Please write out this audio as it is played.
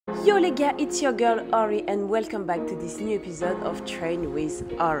Yo les gars, it's your girl Auree and welcome back to this new episode of Train with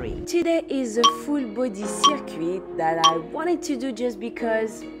Auree. Today is a full body circuit that I wanted to do just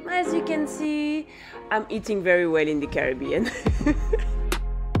because, as you can see, I'm eating very well in the Caribbean.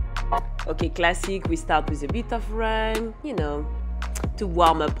 Okay, classic, we start with a bit of run, you know, to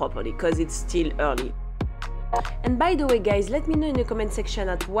warm up properly because it's still early. And by the way guys, let me know in the comment section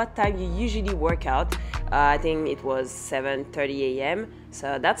at what time you usually work out. I think it was 7:30 a.m.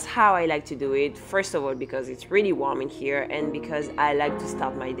 So that's how I like to do it. First of all, because it's really warm in here and because I like to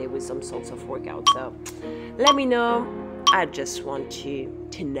start my day with some sorts of workout. So let me know. I just want you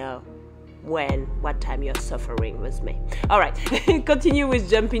to know what time you're suffering with me. All right, continue with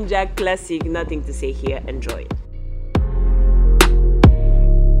jumping jack classic. Nothing to say here. Enjoy it.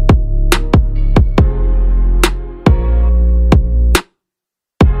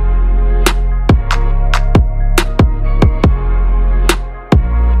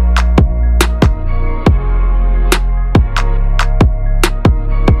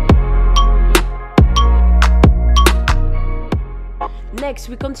 Next,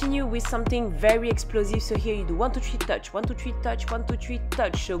 we continue with something very explosive. So here you do 1, 2, 3 touch, 1, 2, 3 touch, 1, 2, 3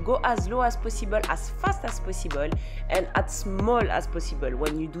 touch. So go as low as possible, as fast as possible, and as small as possible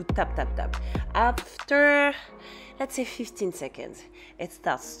when you do tap, tap, tap. After, let's say 15 seconds, it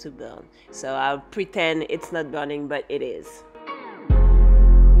starts to burn. So I'll pretend it's not burning, but it is.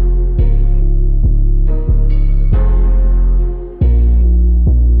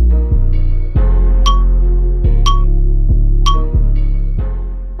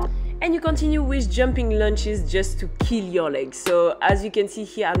 And you continue with jumping lunges just to kill your legs. So as you can see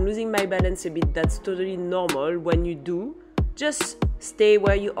here, I'm losing my balance a bit. That's totally normal. When you do, just stay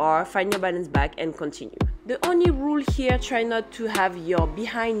where you are, find your balance back and continue. The only rule here, try not to have your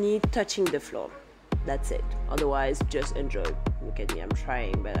behind knee touching the floor. That's it. Otherwise, just enjoy. Look at me, I'm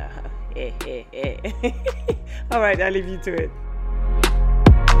trying, but all right, I'll leave you to it.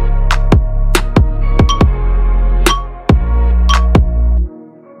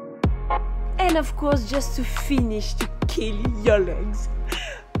 And of course, just to finish, to kill your legs,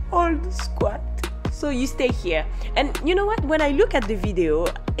 hold squat. So you stay here. And you know what? When I look at the video,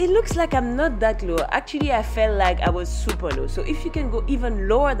 it looks like I'm not that low. Actually, I felt like I was super low. So if you can go even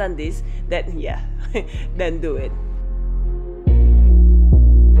lower than this, then yeah, then do it.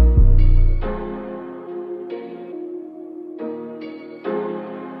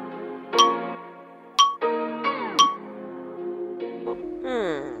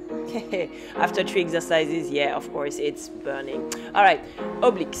 After 3 exercises, yeah, of course, it's burning. All right,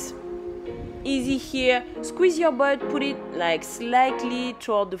 obliques. Easy here. Squeeze your butt, put it like slightly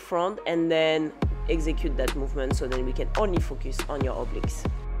toward the front, and then execute that movement so then we can only focus on your obliques.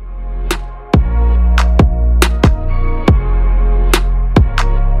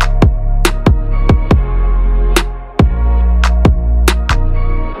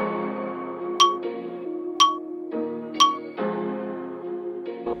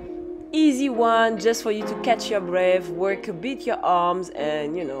 Easy one, just for you to catch your breath, work a bit your arms,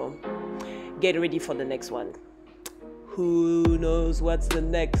 and you know, get ready for the next one. Who knows what's the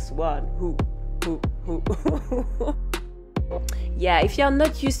next one? Who? Yeah, if you're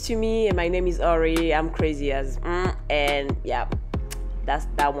not used to me, my name is Auree. I'm crazy as and yeah,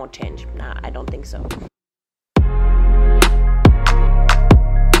 that won't change. Nah, I don't think so.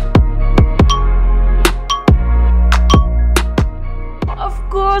 Of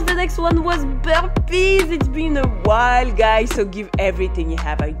course, the next one was burpees. It's been a while, guys, so give everything you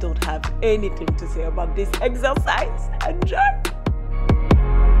have. I don't have anything to say about this exercise. Enjoy.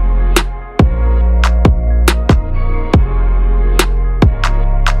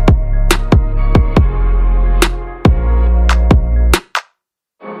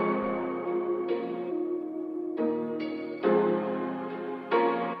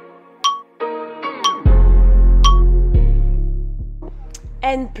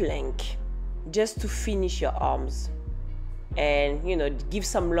 And plank, just to finish your arms and, you know, give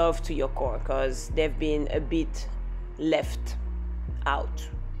some love to your core because they've been a bit left out.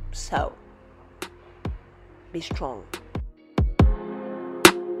 So be strong.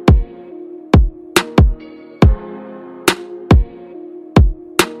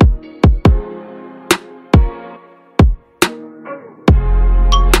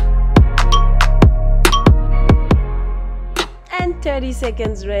 And 30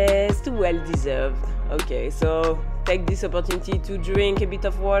 seconds rest, well deserved. Okay, so take this opportunity to drink a bit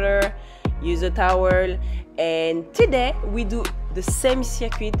of water, use a towel, and today we do the same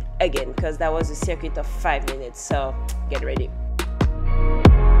circuit again because that was a circuit of 5 minutes, so get ready.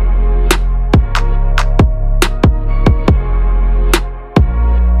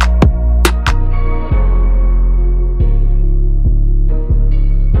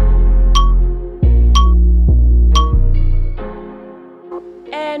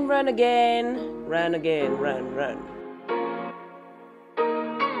 run again, run again, run, run.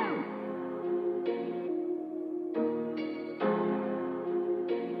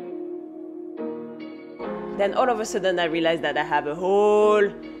 Then all of a sudden I realized that I have a whole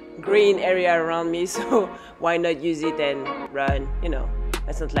green area around me, so why not use it and run, you know.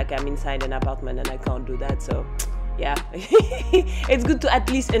 It's not like I'm inside an apartment and I can't do that, so yeah. It's good to at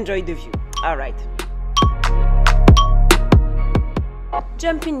least enjoy the view. All right.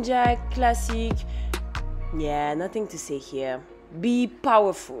 Jumping jack, classic. Yeah, nothing to say here. Be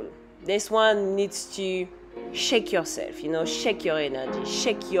powerful. This one needs to shake yourself, you know, shake your energy,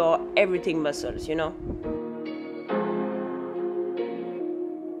 shake your everything muscles, you know.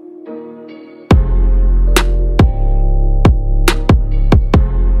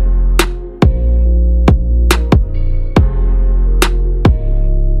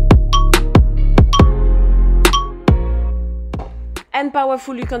 And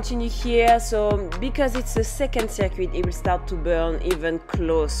powerful, you continue here, so because it's the second circuit, it will start to burn even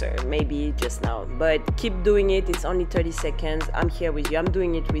closer, maybe just now, but keep doing it. It's only 30 seconds. I'm here with you, I'm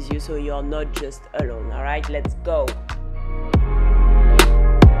doing it with you, so you're not just alone. All right, let's go.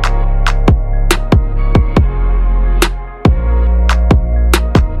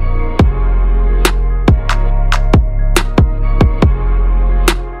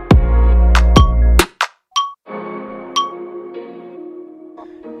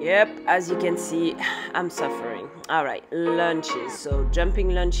 Yep, as you can see, I'm suffering. All right, lunges. So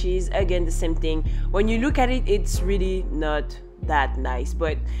jumping lunges, again, the same thing. When you look at it, it's really not that nice,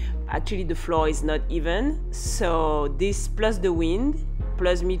 but actually the floor is not even. So this plus the wind,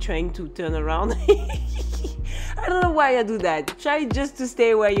 plus me trying to turn around. I don't know why I do that. Try just to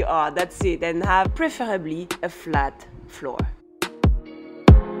stay where you are, that's it, and have preferably a flat floor.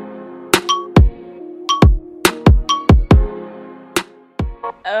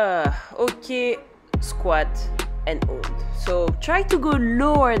 Okay, squat and hold. So try to go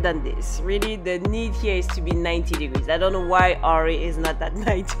lower than this. Really, the need here is to be 90 degrees. I don't know why Auree is not at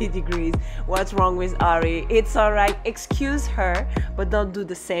 90 degrees. What's wrong with Auree? It's all right, excuse her, but don't do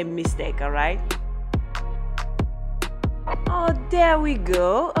the same mistake, all right? Oh, there we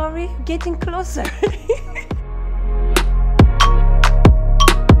go, Auree, getting closer.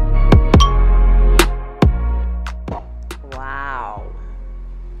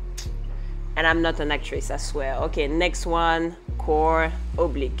 And I'm not an actress, I swear. Okay, next one, core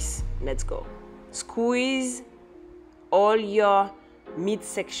obliques. Let's go. Squeeze all your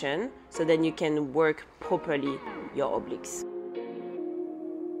midsection so then you can work properly your obliques.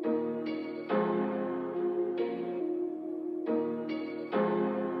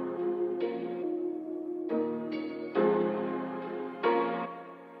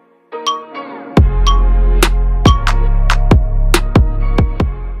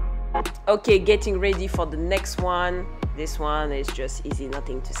 Okay, getting ready for the next one. This one is just easy,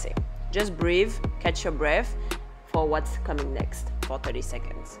 nothing to say. Just breathe, catch your breath for what's coming next for 30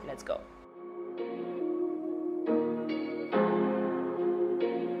 seconds. Let's go.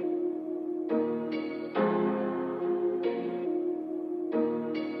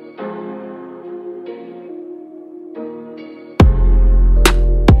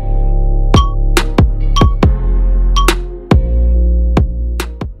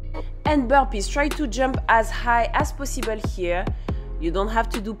 And burpees, try to jump as high as possible here. You don't have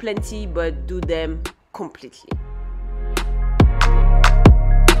to do plenty, but do them completely.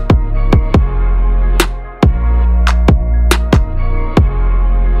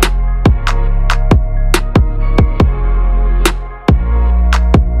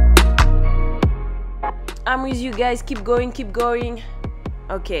 I'm with you guys, keep going, keep going.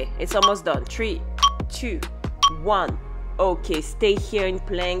 Okay, it's almost done. 3, 2, 1. Okay, stay here in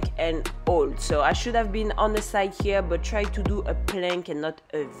plank and hold. So I should have been on the side here, but try to do a plank and not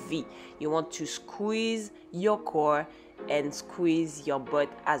a V. You want to squeeze your core and squeeze your butt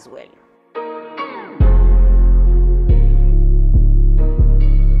as well.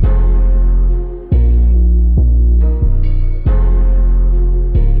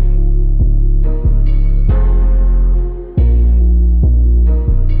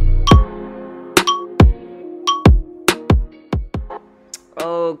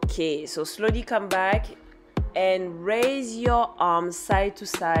 Okay, so slowly come back and raise your arms side to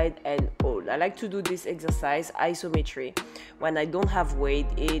side and hold. I like to do this exercise, isometry. When I don't have weight,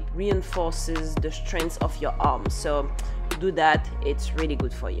 it reinforces the strength of your arms. So do that, it's really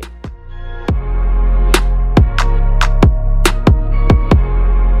good for you.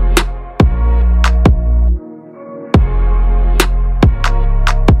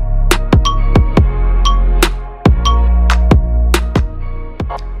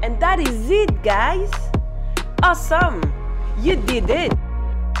 awesome! You did it!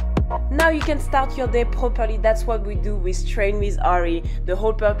 Now you can start your day properly. That's what we do with Train with Auree. The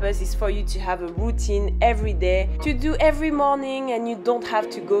whole purpose is for you to have a routine every day, to do every morning, and you don't have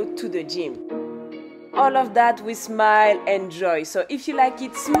to go to the gym. All of that with smile and joy. So if you like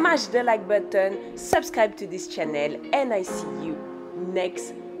it, smash the like button, subscribe to this channel, and I see you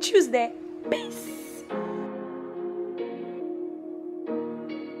next Tuesday. Peace!